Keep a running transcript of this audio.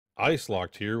Ice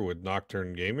locked here with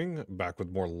Nocturne Gaming, back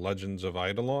with more Legends of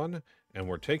Idleon, and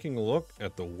we're taking a look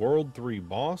at the World 3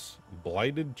 boss,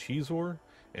 Blighted Chizoar,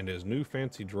 and his new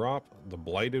fancy drop, the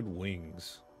Blighted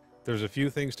Wings. There's a few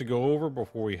things to go over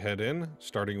before we head in,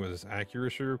 starting with his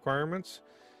accuracy requirements.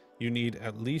 You need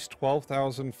at least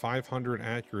 12,500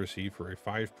 accuracy for a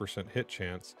 5% hit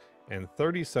chance, and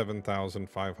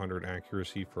 37,500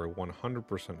 accuracy for a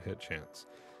 100% hit chance.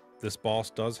 This boss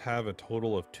does have a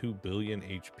total of 2 billion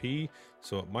HP,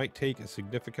 so it might take a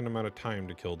significant amount of time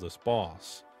to kill this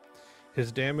boss.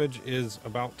 His damage is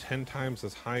about 10 times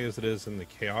as high as it is in the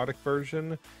chaotic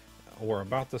version, or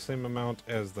about the same amount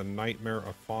as the Nightmare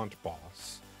of Font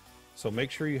boss. So make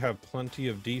sure you have plenty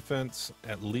of defense,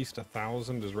 at least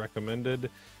 1,000 is recommended,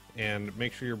 and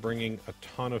make sure you're bringing a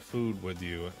ton of food with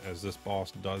you, as this boss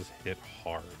does hit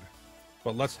hard.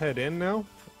 But let's head in now.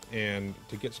 And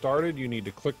to get started, you need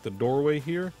to click the doorway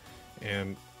here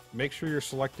and make sure you're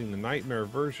selecting the Nightmare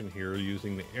version here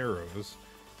using the arrows.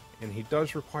 And he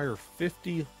does require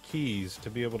 50 keys to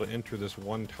be able to enter this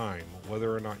one time,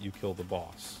 whether or not you kill the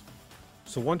boss.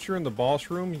 So once you're in the boss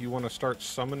room, you want to start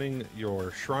summoning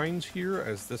your shrines here,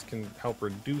 as this can help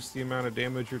reduce the amount of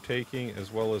damage you're taking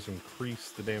as well as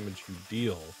increase the damage you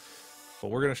deal.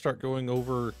 But we're going to start going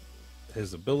over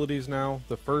his abilities now.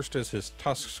 The first is his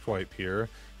Tusk Swipe here.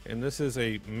 And this is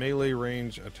a melee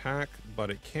range attack,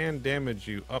 but it can damage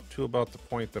you up to about the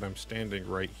point that I'm standing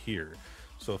right here.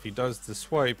 So if he does the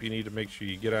swipe, you need to make sure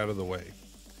you get out of the way.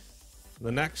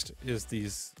 The next is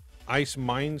these ice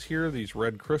mines here, these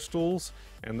red crystals,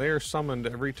 and they are summoned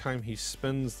every time he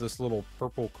spins this little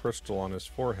purple crystal on his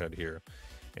forehead here.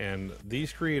 And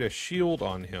these create a shield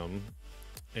on him,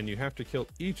 and you have to kill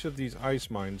each of these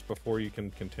ice mines before you can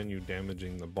continue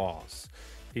damaging the boss.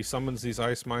 He summons these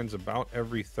ice mines about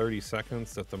every 30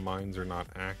 seconds that the mines are not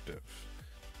active.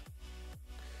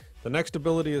 The next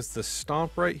ability is the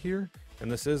Stomp right here,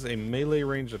 and this is a melee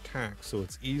range attack, so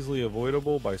it's easily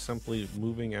avoidable by simply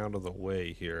moving out of the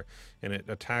way here. And it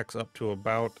attacks up to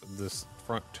about this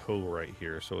front toe right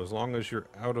here, so as long as you're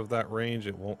out of that range,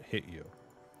 it won't hit you.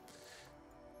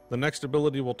 The next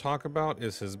ability we'll talk about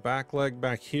is his back leg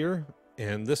back here.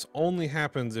 And this only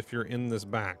happens if you're in this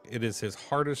back. It is his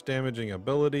hardest damaging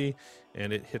ability,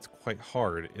 and it hits quite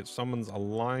hard. It summons a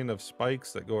line of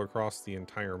spikes that go across the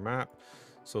entire map.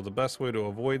 So the best way to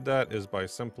avoid that is by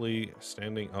simply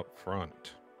standing up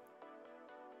front.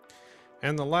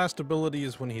 And the last ability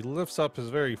is when he lifts up his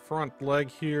very front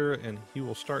leg here, and he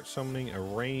will start summoning a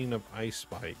rain of ice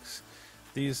spikes.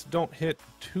 These don't hit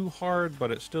too hard,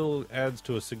 but it still adds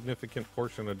to a significant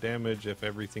portion of damage if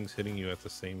everything's hitting you at the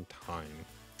same time.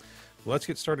 Let's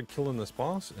get started killing this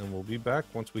boss, and we'll be back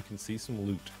once we can see some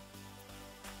loot.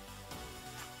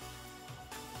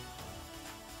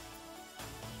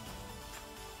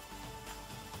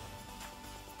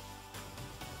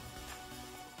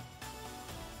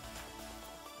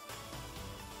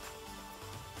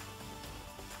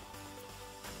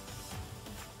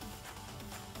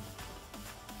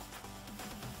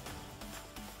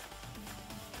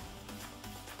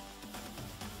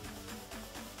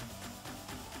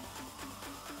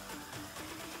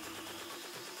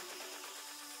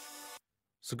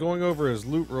 So going over his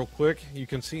loot real quick, you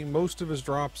can see most of his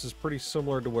drops is pretty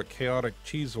similar to what Chaotic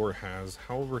Chizoar has.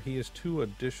 However, he has two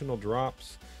additional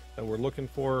drops that we're looking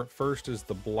for. First is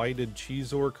the Blighted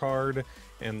Chizoar card,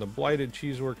 and the Blighted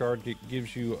Chizoar card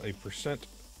gives you a percent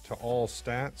to all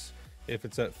stats. If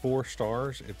it's at 4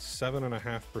 stars, it's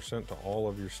 7.5% to all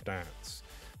of your stats.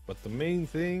 But the main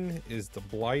thing is the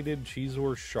Blighted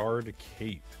Chizoar Shard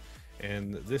Cape.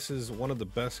 And this is one of the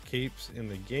best capes in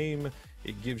the game.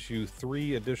 It gives you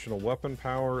 3 additional weapon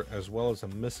power as well as a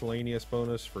miscellaneous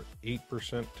bonus for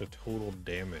 8% to total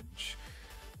damage.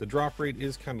 The drop rate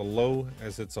is kind of low,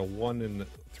 as it's a 1 in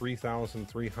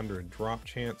 3,300 drop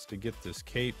chance to get this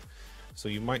cape, so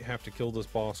you might have to kill this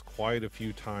boss quite a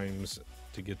few times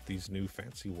to get these new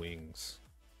fancy wings.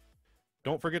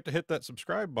 Don't forget to hit that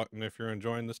subscribe button if you're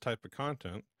enjoying this type of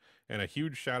content, and a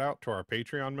huge shout out to our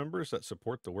Patreon members that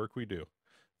support the work we do.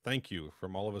 Thank you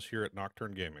from all of us here at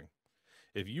Nocturne Gaming.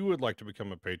 If you would like to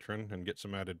become a patron and get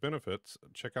some added benefits,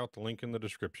 check out the link in the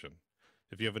description.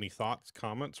 If you have any thoughts,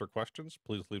 comments, or questions,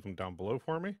 please leave them down below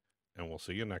for me, and we'll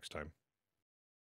see you next time.